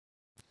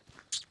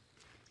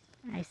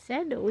I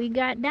said that we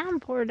got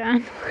downpoured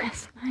on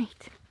last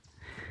night.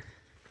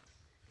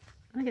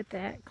 Look at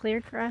that, clear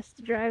across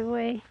the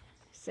driveway,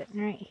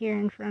 sitting right here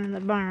in front of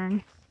the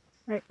barn,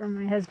 right where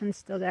my husband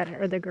still got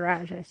it, or the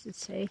garage I should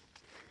say,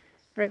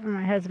 right where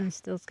my husband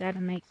still's got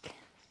to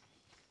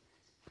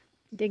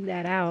dig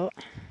that out.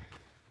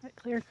 But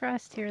clear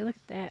across here, look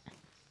at that.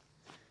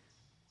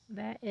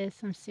 That is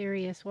some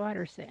serious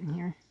water sitting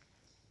here.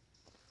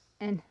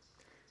 And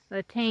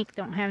the tank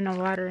don't have no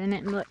water in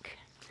it, and look,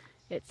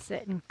 it's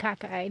sitting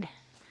cockeyed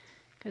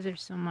because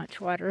there's so much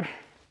water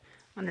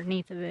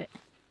underneath of it.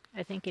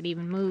 I think it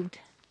even moved.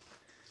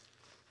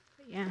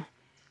 But yeah,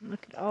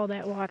 look at all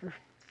that water.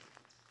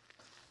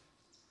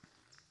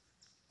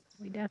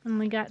 We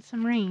definitely got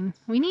some rain.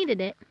 We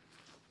needed it.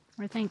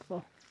 We're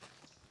thankful.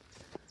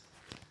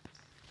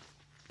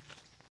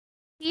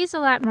 He's a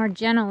lot more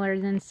gentler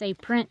than, say,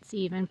 Prince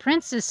even.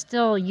 Prince is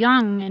still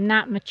young and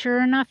not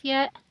mature enough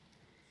yet,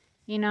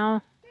 you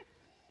know,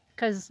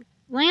 because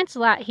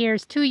Lancelot here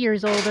is 2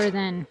 years older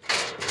than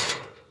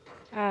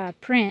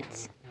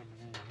Prince.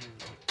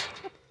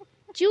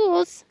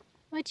 Jules,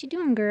 what you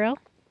doing, girl?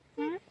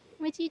 Huh?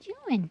 What you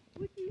doing?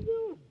 What you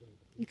doing?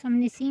 You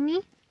coming to see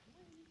me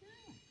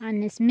on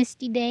this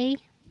misty day?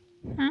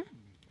 Huh?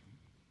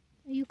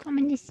 Are you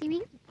coming to see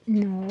me?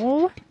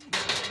 No.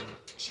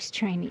 She's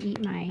trying to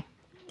eat my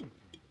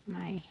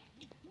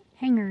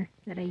hanger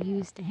that I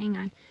used to hang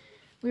on.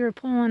 We were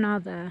pulling all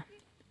the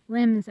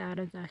limbs out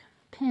of the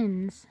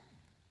pins.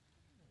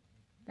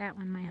 That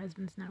one my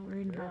husband's not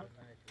worried about.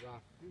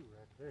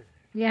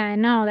 Yeah, I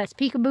know. That's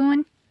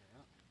peekabooing.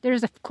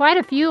 There's quite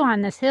a few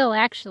on this hill,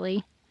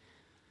 actually.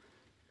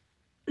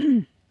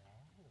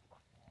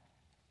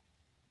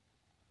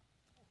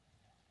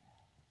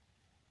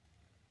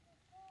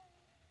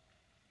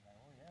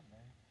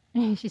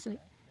 She's like,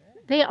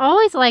 they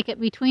always like it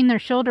between their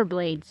shoulder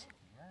blades.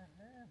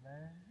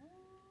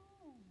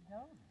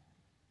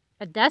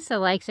 Odessa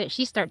likes it.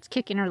 She starts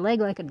kicking her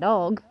leg like a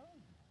dog.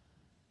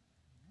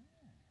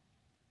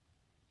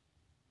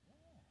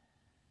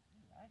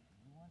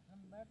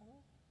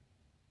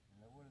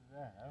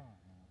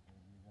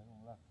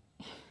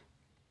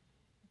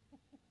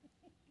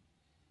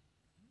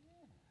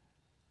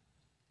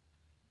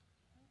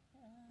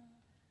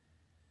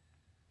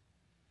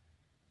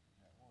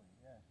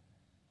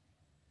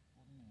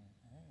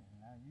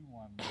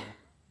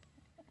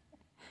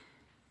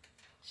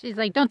 She's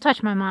like, don't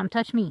touch my mom,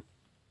 touch me.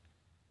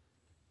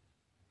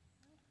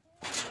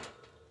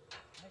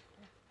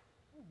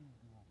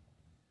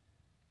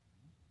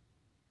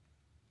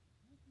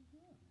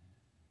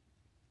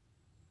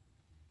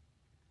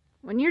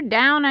 When you're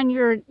down on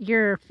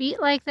your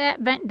feet like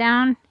that, bent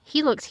down,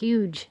 he looks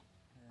huge.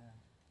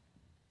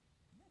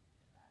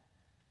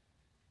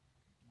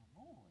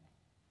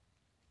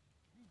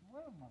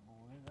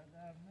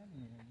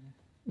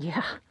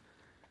 Yeah.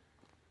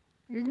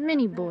 There's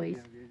many boys.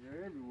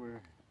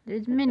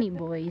 There's many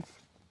boys.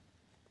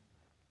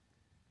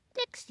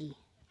 Dixie.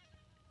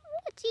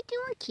 What's you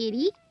doing,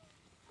 kitty?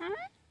 Huh?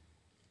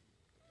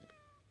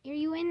 Are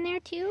you in there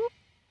too?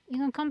 You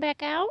gonna come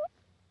back out?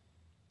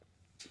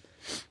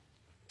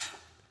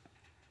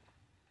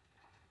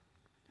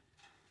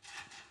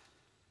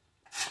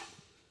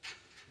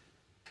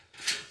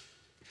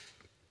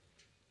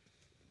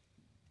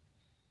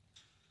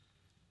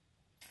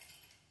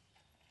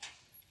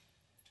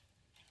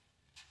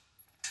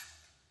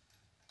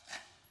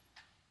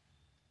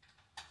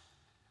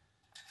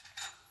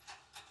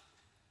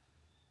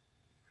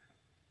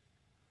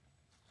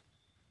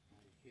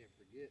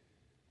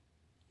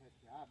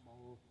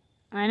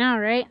 I know,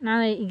 right? Now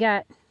that you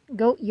got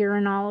goat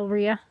urine all over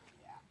you. Yeah.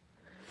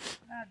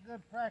 Not good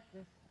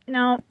practice.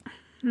 No,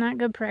 not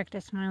good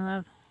practice, my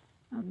love.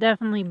 It'll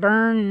definitely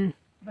burn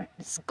and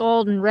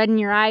scald and redden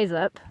your eyes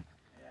up.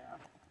 Yeah.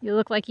 You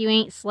look like you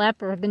ain't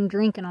slept or been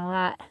drinking a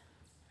lot.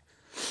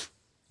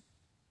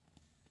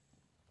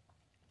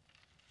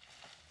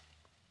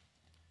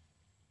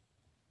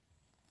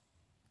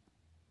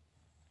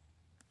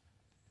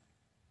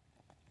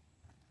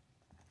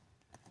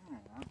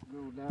 I'll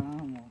go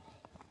down.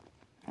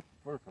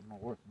 First, I'm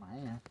gonna work my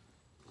hand.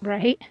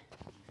 Right?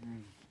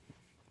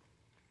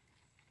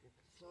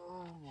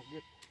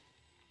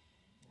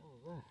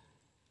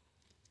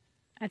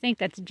 I think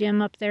that's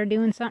Jim up there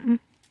doing something.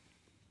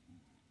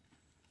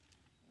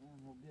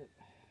 And we'll get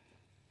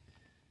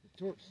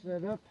the torch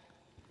set up.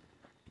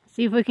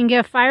 See if we can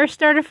get a fire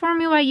started for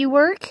me while you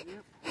work.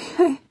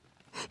 Yep.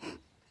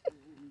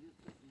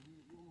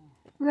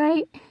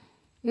 Right?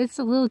 It's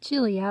a little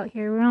chilly out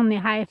here. We're on the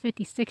high of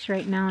 56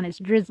 right now and it's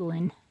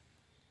drizzling.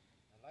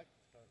 I like to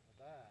start with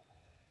that.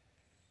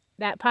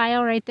 That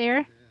pile right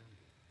there?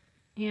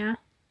 Yeah.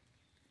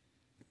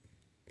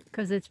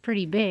 Because it's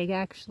pretty big,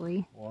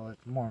 actually. Well,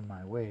 it's more in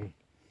my way.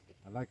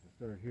 I like to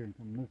start here and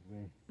come this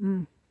way.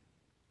 Mm.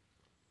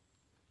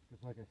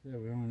 Just like I said,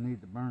 we only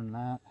need to burn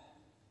that.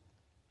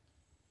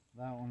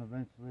 That one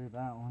eventually,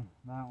 that one,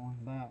 that one,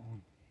 that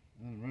one.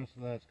 And then the rest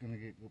of that's going to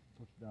get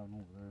pushed down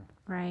over there.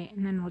 Right,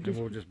 and then we'll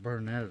We'll just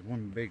burn that as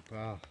one big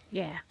pile.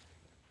 Yeah.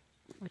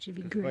 which would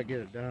be If I great. get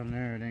it down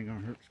there, it ain't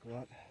gonna hurt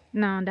squat.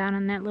 No, down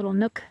in that little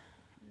nook.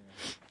 Yeah.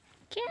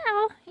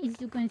 Cal, is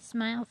you going to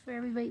smile for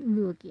everybody?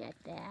 Look at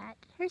that.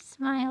 Her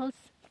smiles.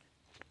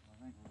 I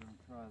think we're gonna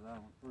try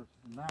that one first.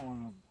 And that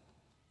one,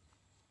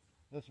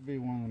 this will be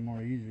one of the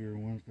more easier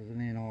ones because it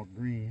ain't all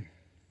green.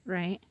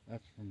 Right.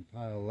 That's from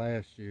pile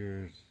last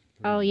year's.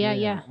 Oh, yeah,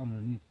 yeah.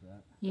 Underneath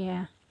that.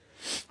 Yeah.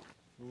 So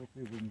we'll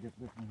see if we can get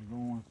this one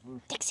going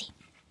first. Dixie.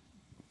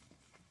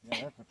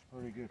 Yeah, that's a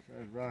pretty good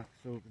sized rock.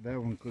 So that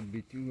one could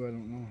be too. I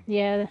don't know.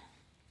 Yeah.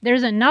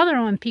 There's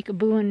another one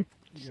peekabooing.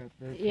 You got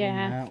this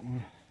Yeah. one, that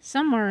one.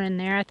 Somewhere in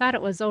there. I thought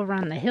it was over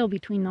on the hill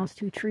between those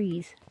two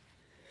trees.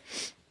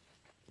 There's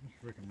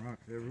freaking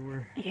rocks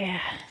everywhere.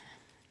 Yeah.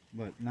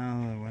 But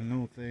now that I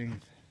know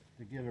things,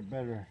 to get a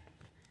better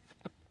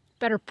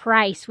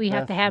Price, we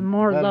have to have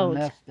more better loads.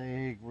 nest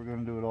egg, we're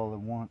gonna do it all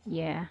at once.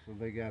 Yeah. So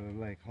they gotta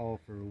like haul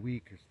for a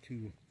week or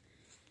two.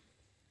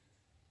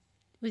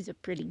 Who's a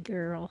pretty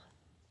girl?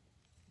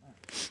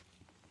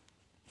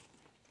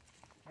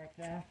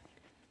 Okay.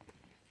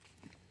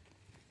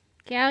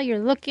 Cal, you're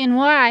looking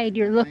wide.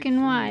 You're looking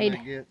As wide.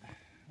 I get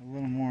a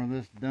little more of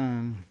this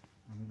done,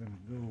 I'm gonna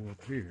go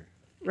up here.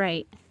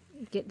 Right.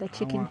 Get the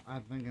chicken.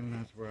 I'm thinking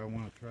that's where I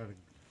want to try to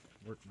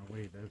work my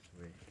way this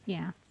way.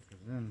 Yeah.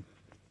 Because then,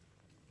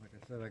 like I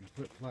said, I can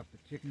flip-flop the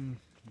chickens,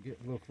 get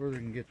a little further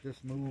and get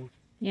this moved.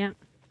 Yeah.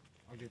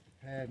 I'll get the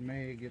pad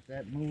made, get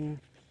that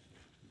moved.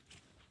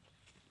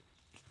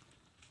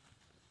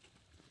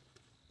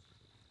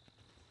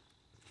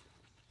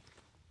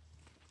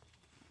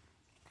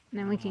 And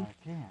then we can. I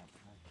can't.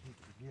 I keep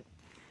forgetting.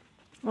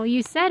 Well,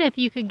 you said if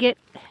you could get.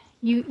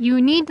 You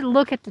need to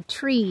look at the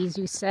trees.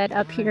 You said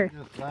up here.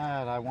 Just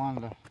that, I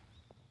wanted to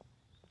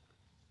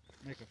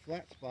make a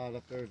flat spot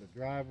up there to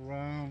drive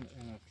around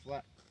and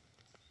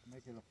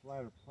make it a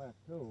flatter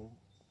plateau.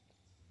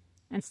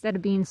 Instead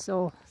of being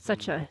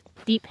such a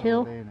deep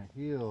hill. In a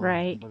hill.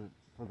 Right. But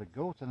for the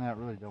goats and that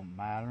really don't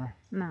matter.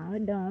 No,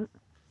 it don't.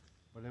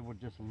 But it would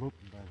just look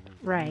better.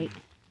 Right.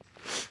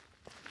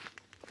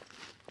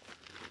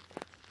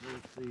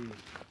 We'll see.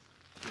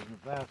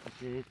 If that's the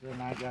case, then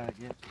I gotta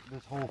get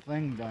this whole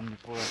thing done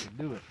before I can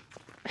do it.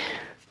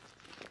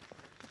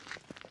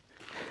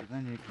 So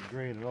then you can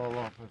grade it all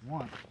off at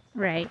once.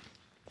 Right.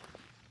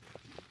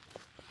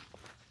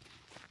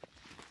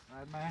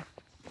 Right, Max?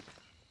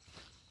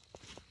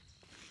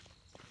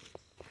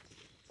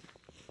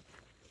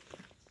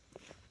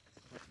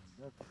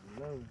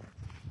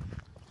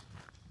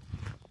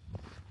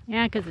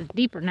 Yeah, because it's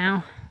deeper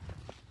now.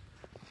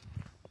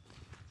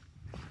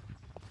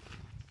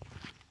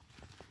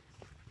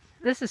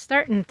 This is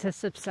starting to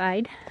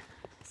subside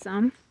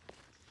some.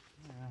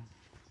 Yeah.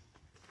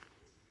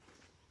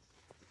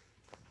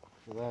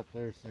 So that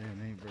they're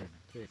saying ain't very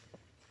thick.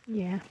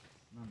 Yeah.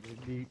 Not very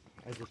deep.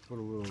 I just put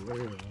a little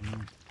layer on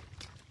there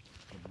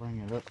to bring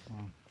it up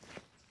some.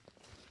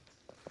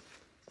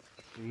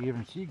 See,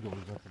 even she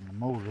goes up in the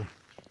motor.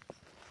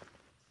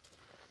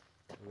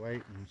 The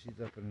white one,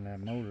 she's up in that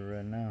motor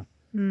right now.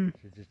 Mm.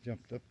 She just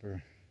jumped up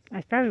her.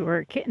 That's probably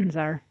where kittens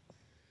are.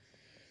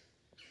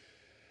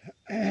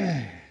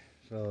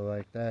 So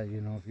like that, you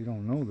know, if you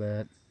don't know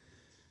that,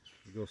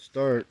 you go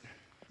start.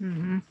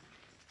 Mm-hmm.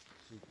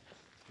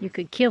 You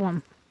could kill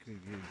them. Could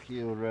get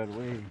killed right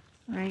away.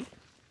 Right.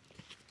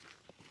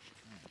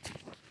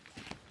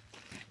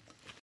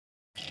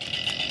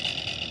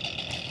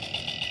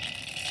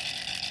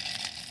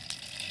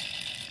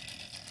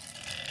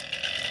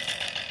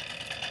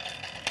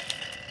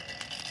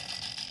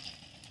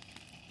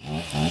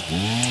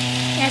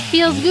 That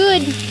feels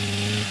good.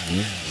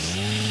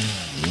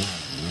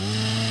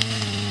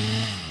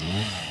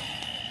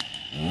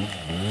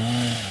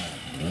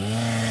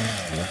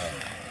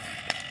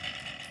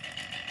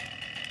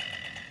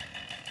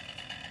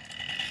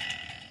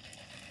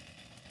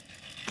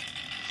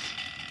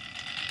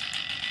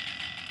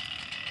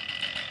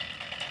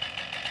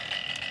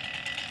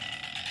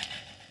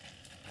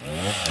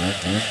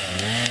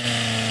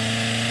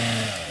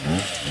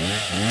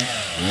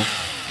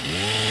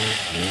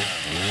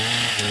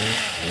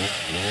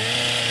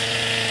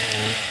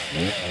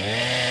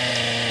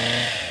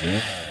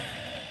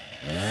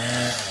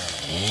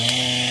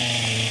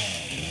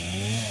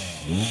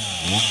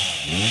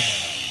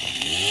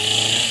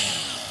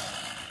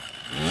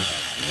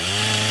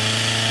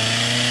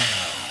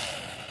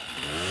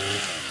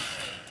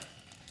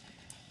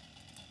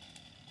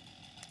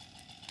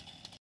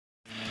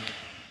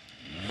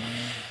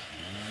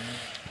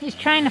 He's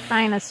trying to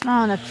find a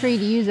small enough tree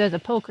to use as a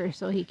poker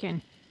so he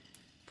can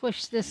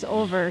push this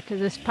over, because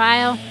this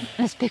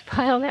big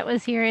pile that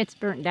was here, it's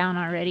burnt down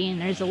already,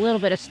 and there's a little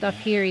bit of stuff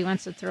here he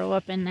wants to throw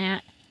up in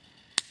that.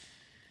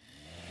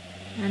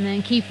 And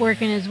then keep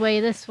working his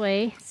way this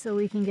way so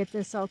we can get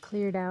this all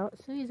cleared out.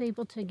 So he's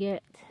able to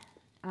get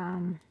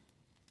the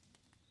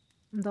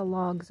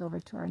logs over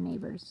to our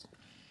neighbors.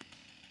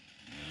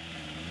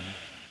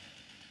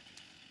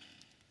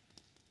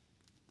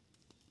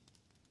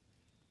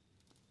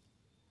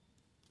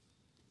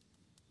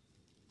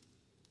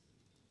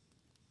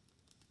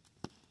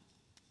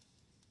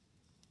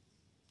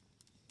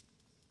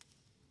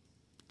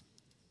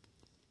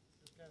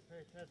 pay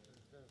attention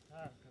to the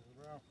time because it's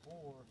around 4,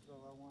 so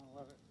I want to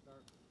let it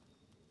start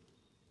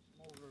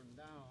smoldering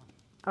down.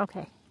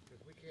 Okay.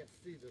 Because we can't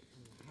see this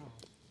from the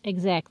house.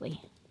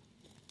 Exactly.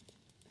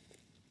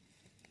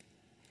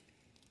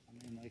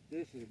 I mean, like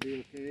this it'll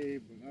be okay,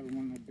 but I don't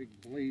want no big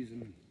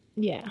blazing.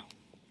 Yeah.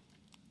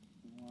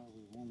 While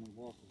we want to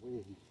walk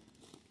away,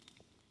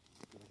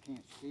 but I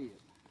can't see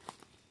it.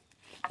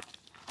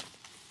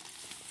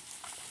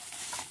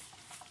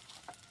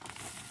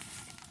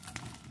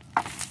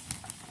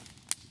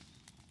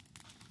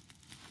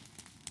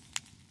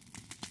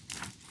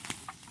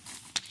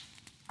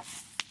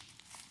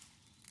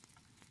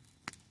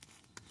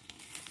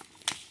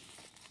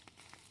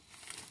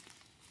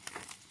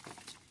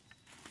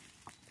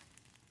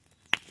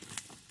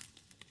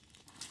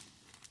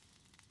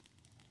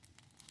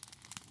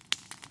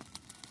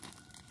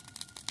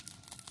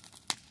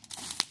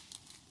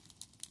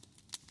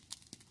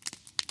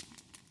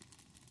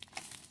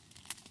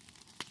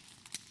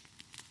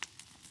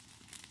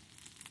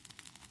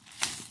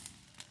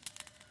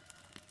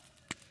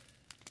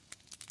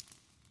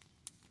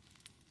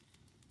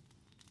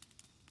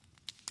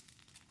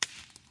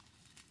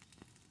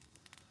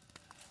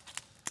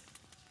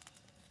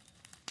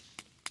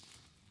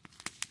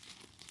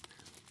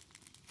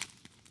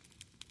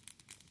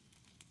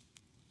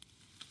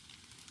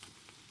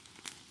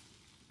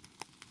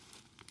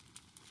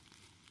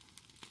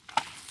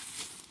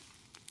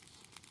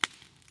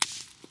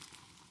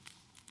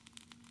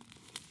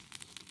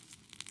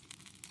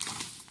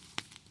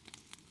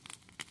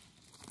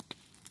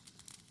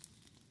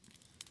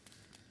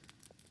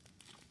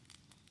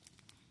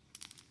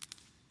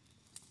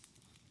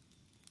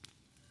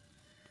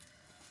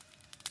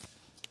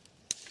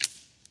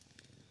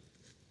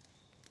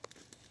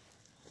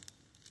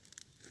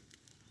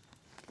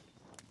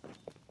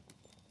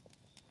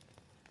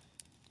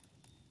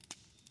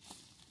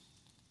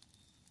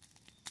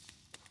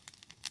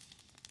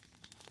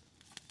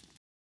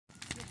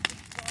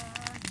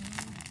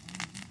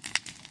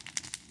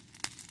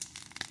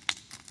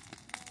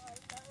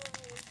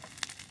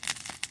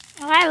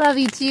 Oh, I love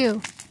you too.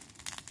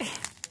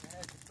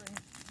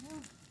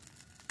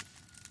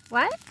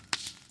 What?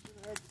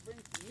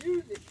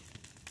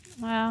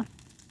 Well,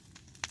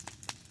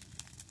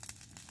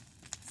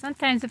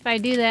 sometimes if I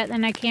do that,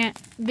 then I can't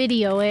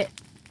video it.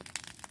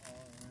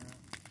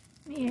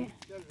 Yeah.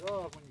 Shut it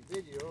off when you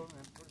video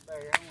and put it back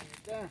on when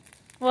you're done.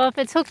 Well, if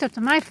it's hooked up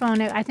to my phone,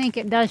 I think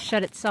it does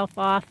shut itself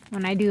off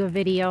when I do a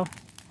video.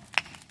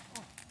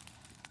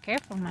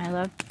 Careful, my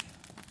love.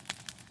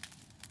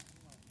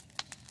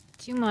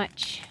 Too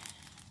much.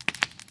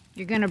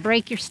 You're gonna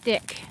break your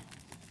stick.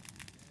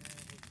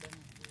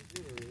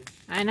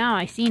 I know,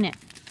 I seen it.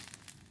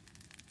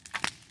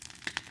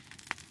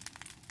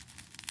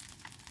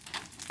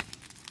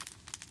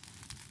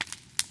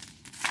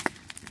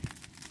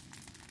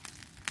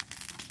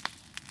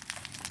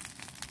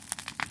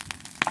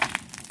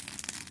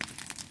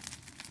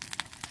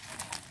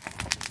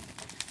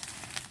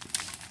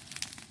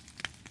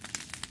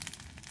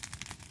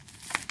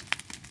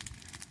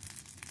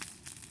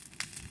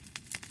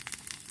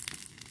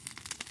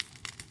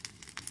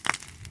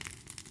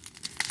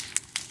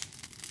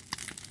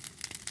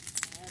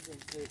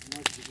 Take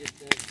much to get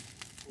that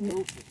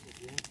ferocious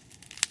again.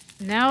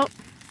 Nope.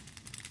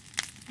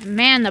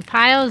 Man, the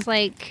pile's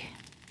like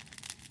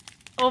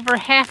over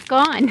half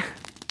gone.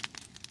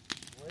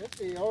 Well, it'd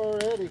be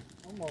already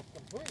almost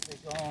completely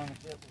gone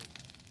if it was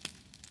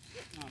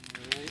sitting on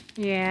there, right?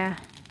 Yeah.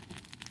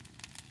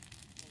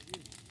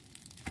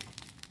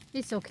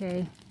 It's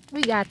okay.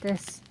 We got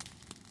this.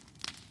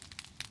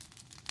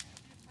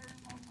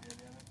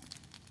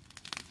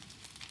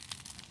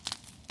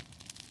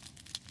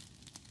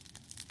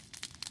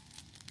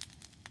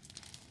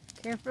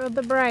 Careful of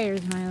the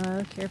briars, my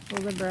love. Careful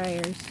of the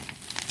briars.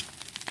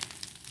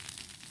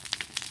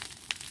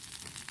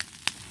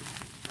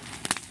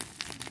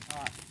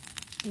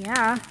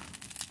 Yeah.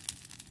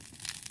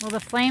 Well,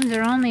 the flames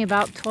are only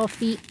about 12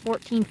 feet,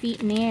 14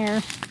 feet in the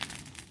air.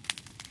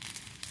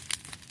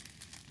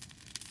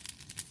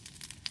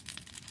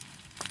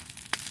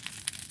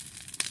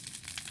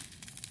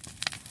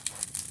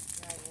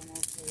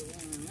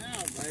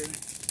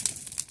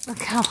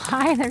 Look how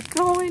high they're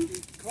going.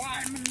 He's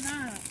climbing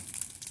now.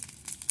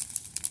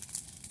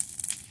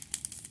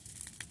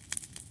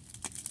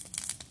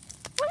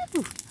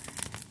 Woo!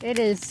 It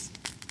is.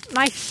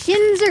 My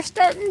shins are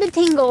starting to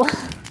tingle.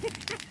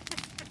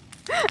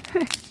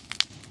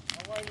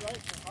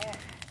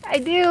 I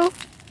do.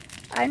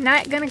 I'm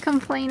not going to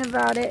complain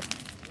about it.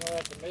 Well,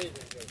 that's amazing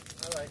because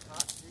I like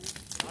hot heat.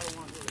 I don't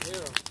want to go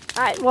to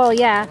hell. Well,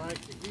 yeah. I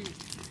like the heat.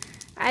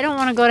 I don't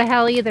want to go to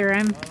hell either.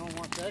 I don't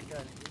want that kind of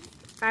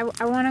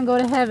heat. I want to go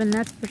to heaven,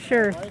 that's for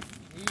sure. I like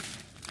the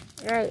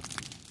heat. Right.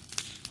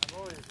 I've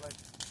always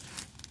liked,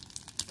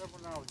 except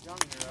when I was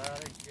younger, I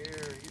didn't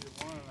care either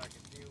one, and I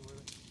could deal with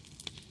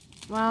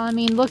it. Well, I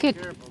mean, look at...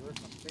 Careful, there's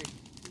some big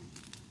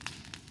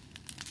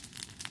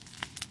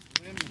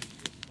lemons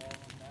just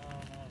falling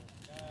down out of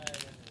the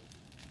sky.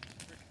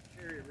 There's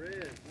cherry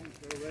red, one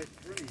fell right in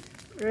front of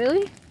you.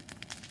 Really?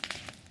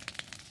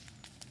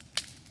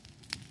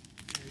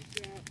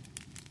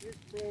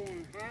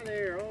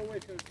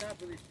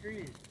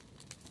 trees.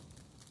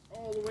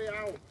 All the way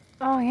out.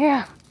 Oh,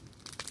 yeah.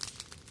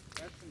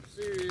 That's some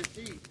serious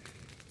heat.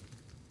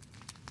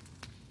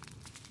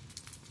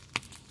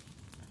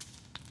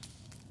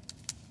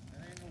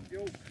 That ain't no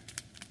joke.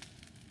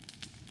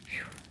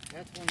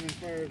 That's one of them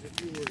fires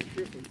if you were to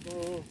trip and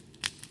fall.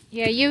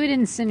 Yeah, you would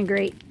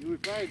incinerate. You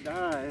would probably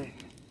die.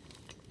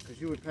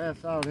 Because you would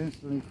pass out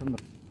instantly from the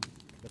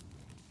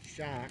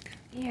shock.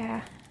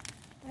 Yeah,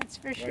 that's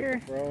for Like sure.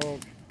 the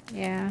frog.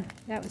 Yeah,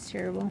 that was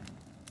terrible.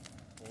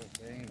 Poor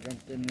thing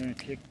jumped in there and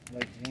kicked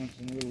like once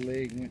and the little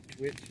leg went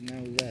twitch and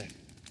that was that.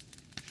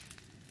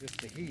 Just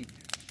the heat.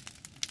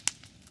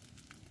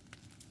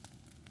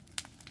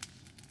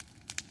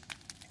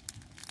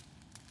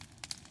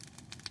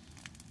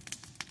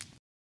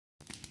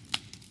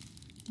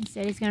 He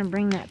said he's going to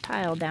bring that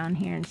pile down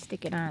here and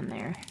stick it on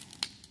there.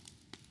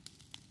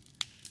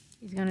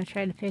 He's going to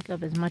try to pick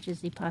up as much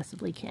as he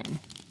possibly can.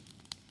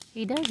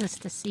 He does this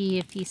to see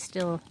if he's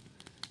still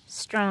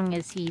strong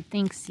as he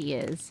thinks he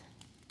is.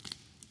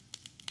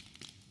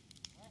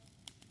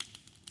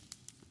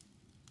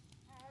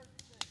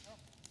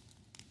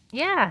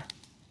 Yeah,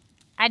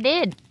 I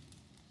did.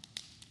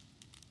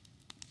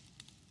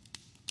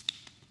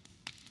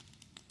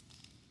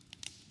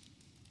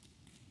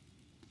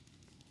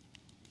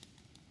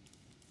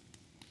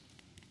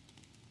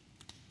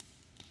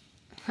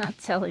 I'll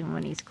tell him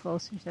when he's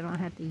closer so I don't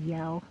have to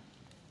yell.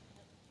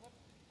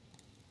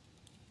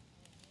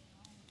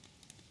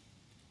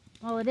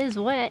 Well, it is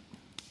wet.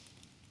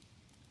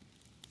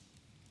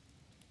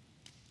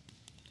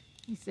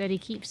 He said he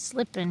keeps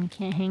slipping,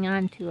 can't hang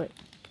on to it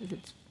because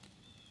it's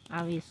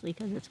obviously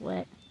because it's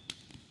wet.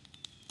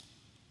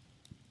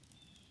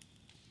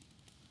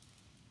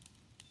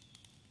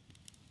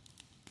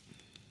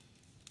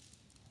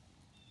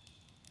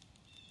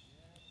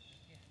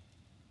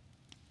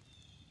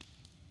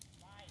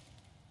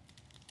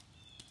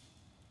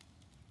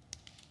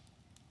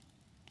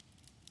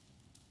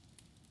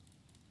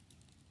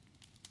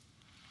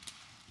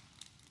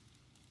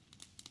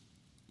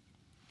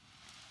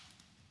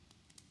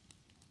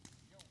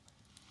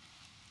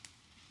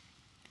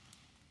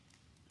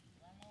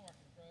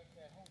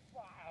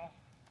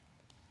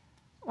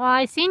 Well,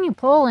 I seen you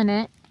pulling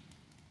it.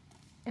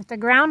 If the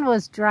ground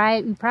was dry,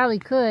 you probably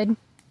could.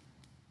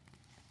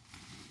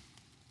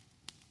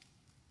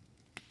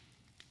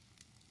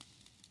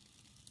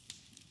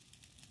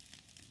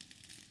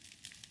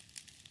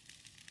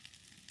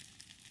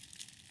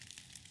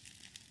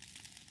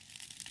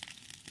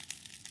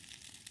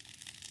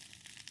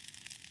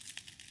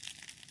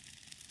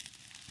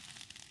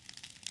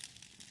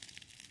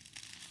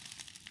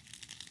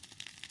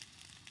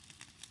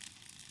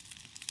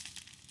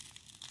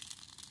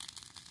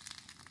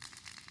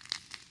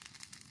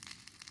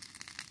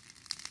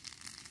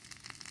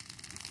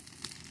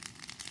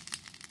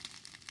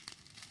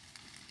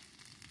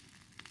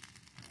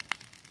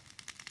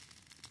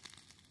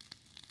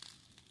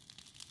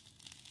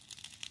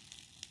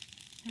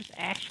 There's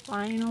ash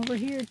flying over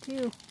here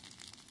too.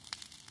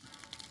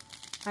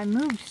 I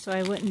moved so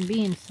I wouldn't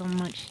be in so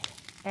much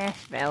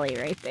ash valley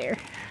right there.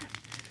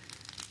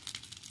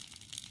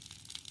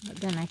 But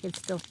then I could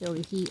still feel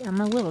the heat.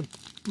 I'm a little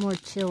more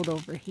chilled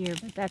over here,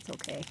 but that's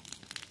okay.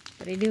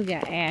 But I do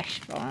got ash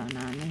falling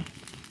on me.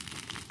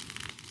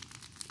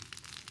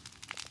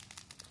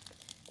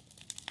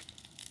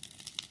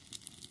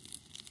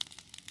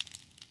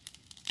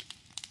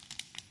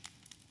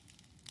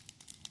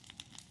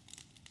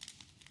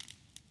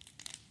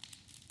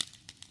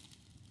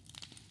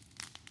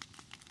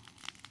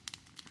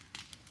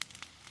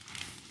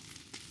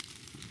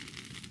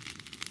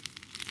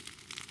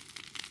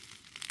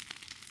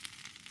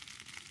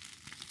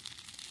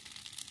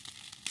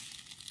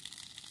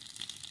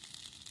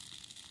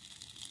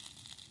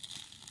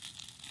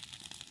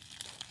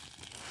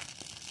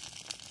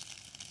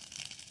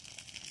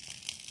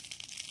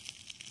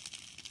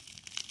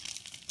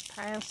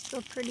 Pile's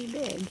still pretty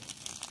big.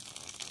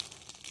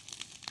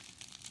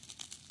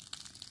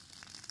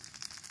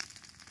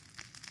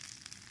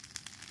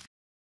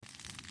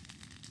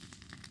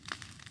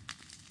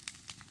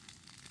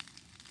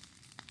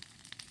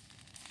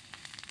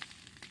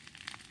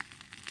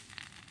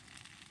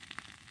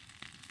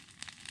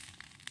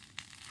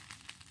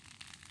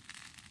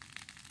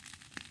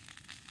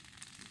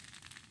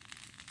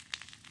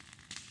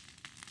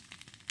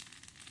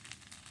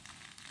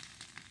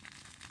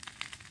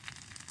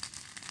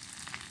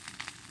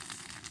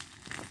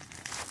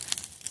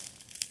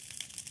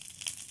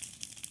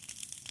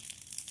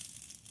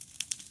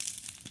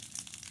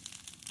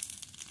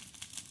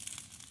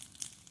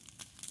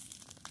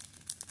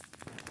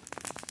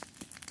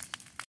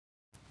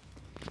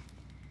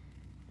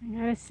 I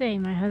gotta say,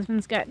 my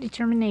husband's got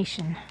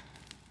determination.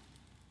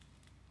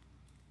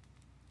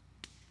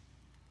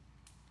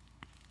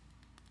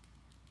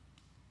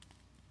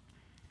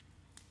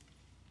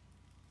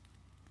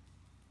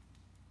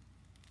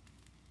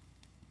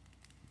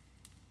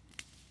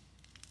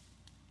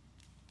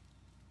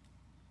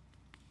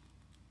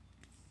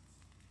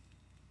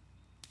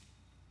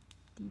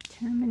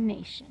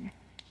 Determination.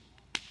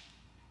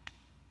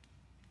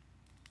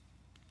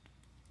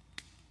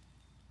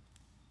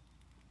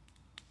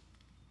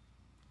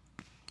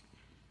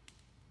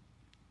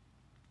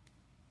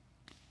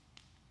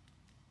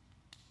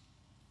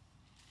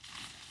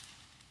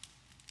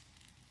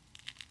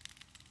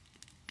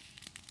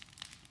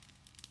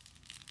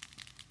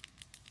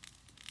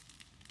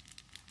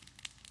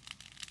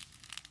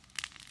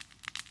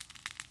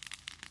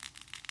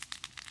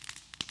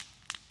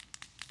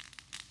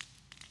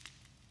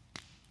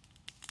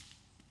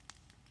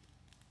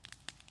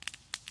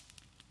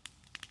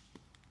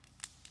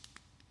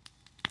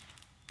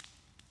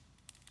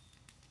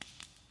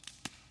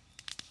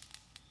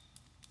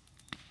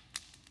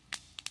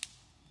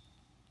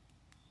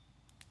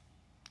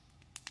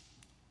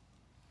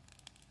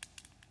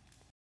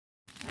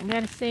 I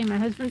gotta say, my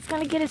husband's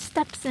gonna get his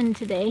steps in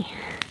today.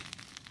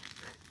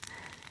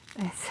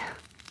 That's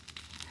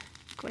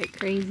quite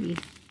crazy.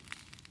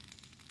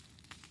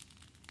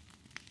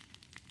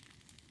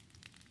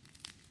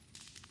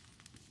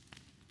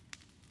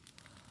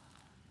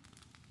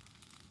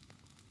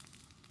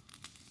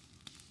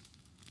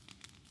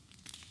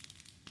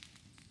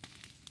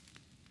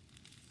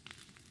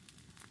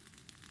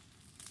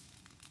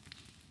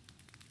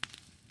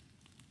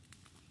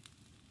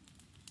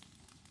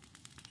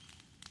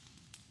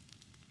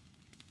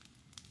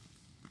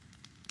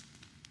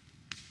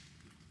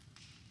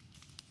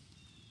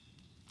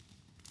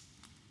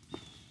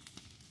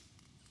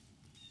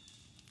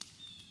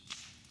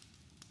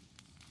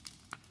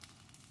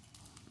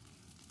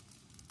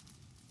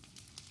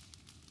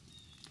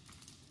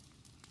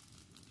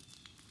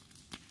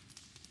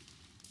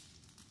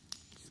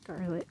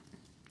 Scarlet.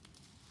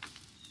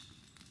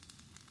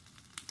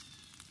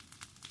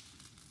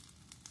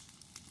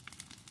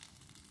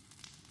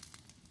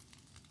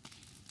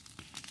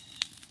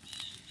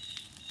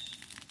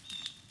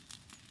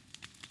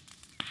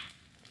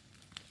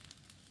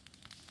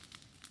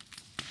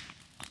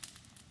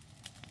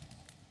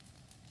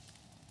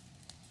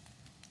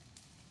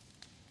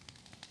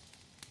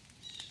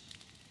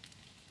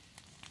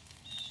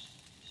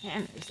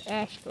 And there's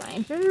ash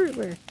flying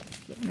everywhere. It's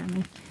getting on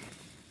me.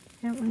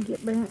 I don't want to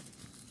get burnt.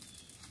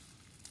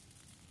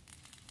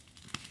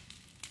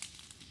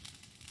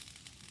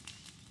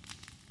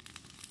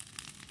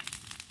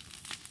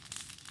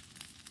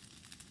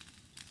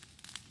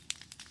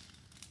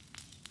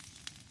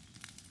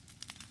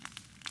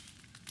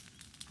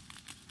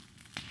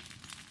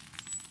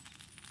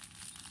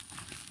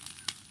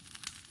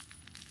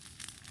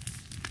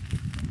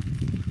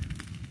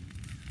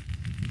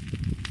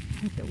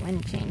 I think the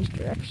wind changed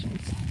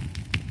directions.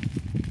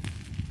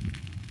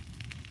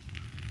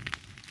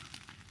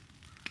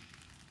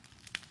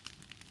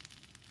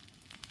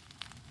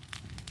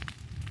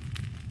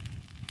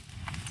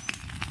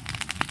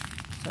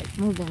 It's like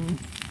moving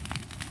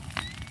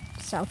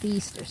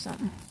southeast or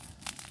something.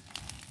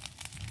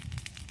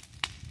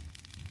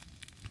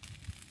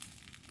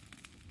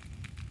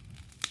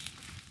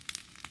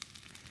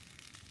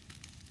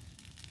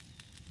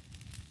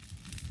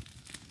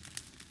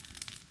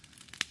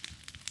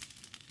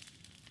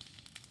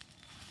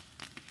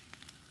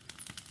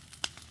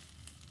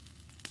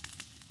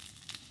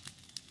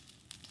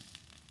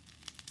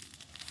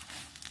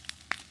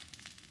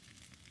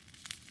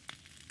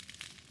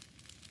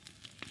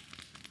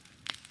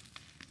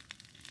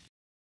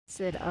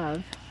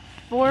 Of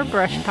 4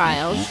 brush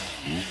piles,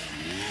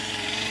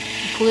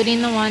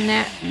 including the one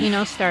that,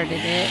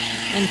 started it,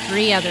 and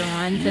 3 other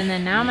ones. And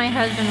then now my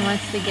husband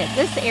wants to get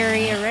this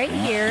area right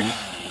here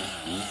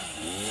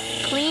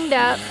cleaned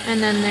up,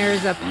 and then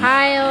there's a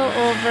pile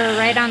over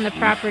right on the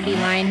property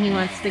line he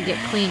wants to get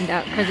cleaned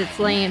up because it's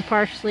laying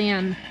partially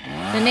on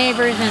the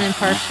neighbors and then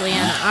partially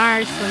on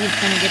ours. So he's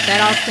going to get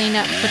that all cleaned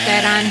up, put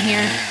that on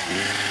here,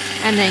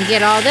 and then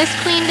get all this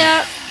cleaned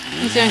up.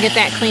 He's going to get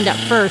that cleaned up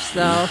first,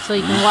 though, so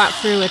he can walk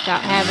through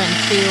without having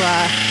to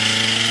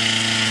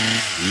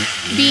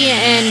be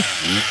in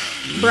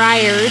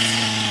briars.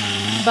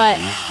 But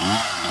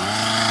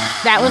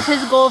that was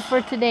his goal for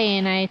today,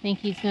 and I think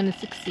he's going to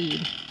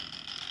succeed.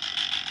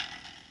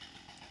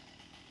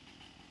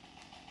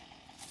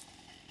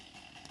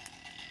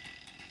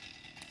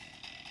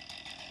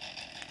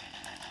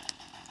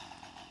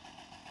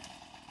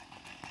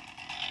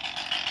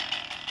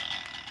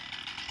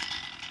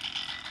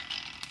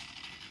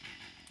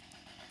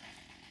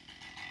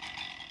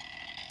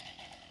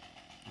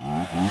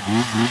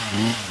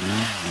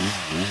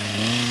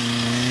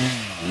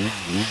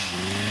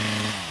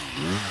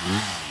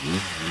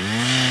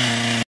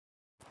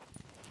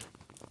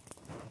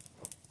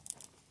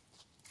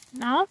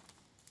 No?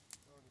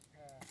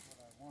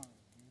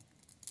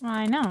 Well,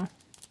 I know.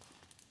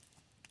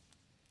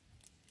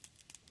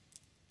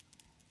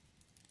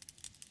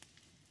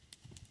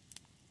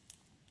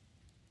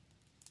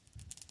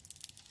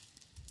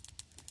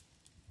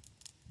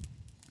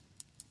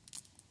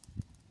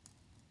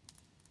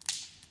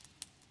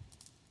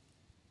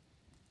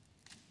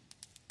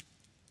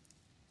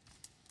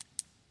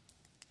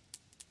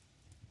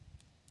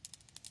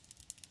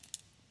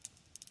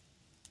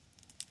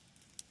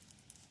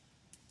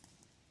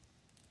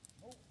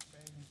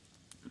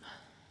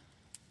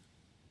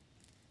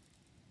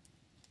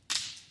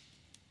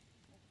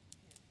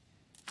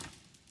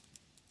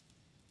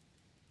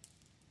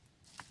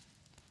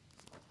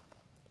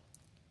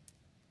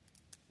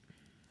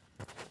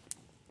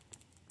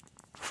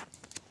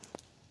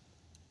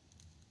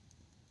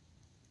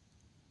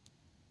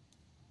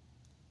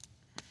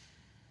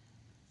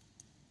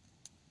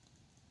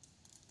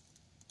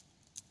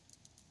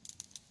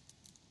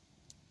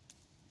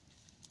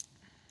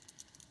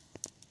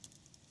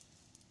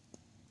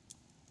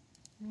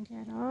 I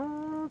got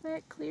all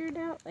that cleared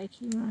out like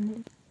he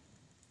wanted.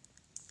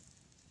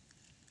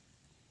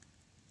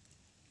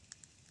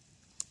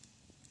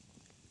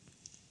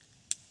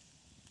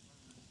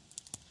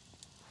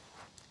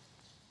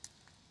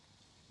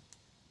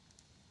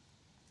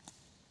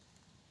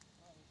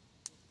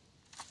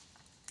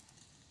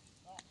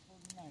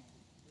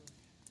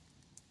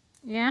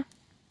 Yeah?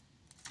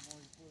 The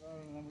more you put on,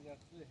 and then we got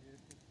to sit here.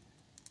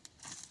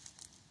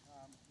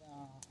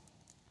 Down.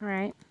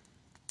 Right.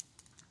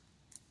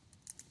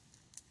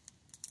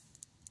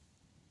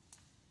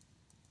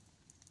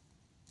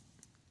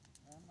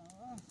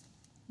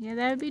 Yeah,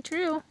 that would be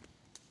true.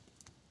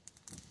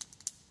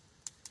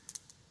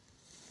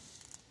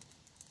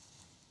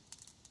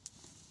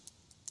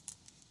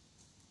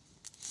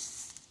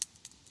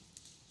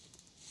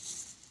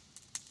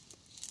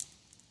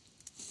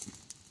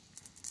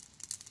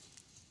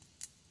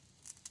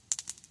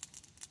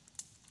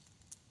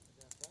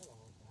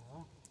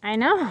 I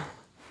know.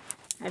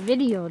 I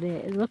videoed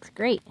it. It looks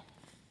great.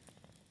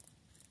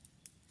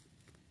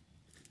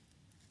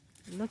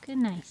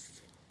 Looking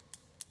nice.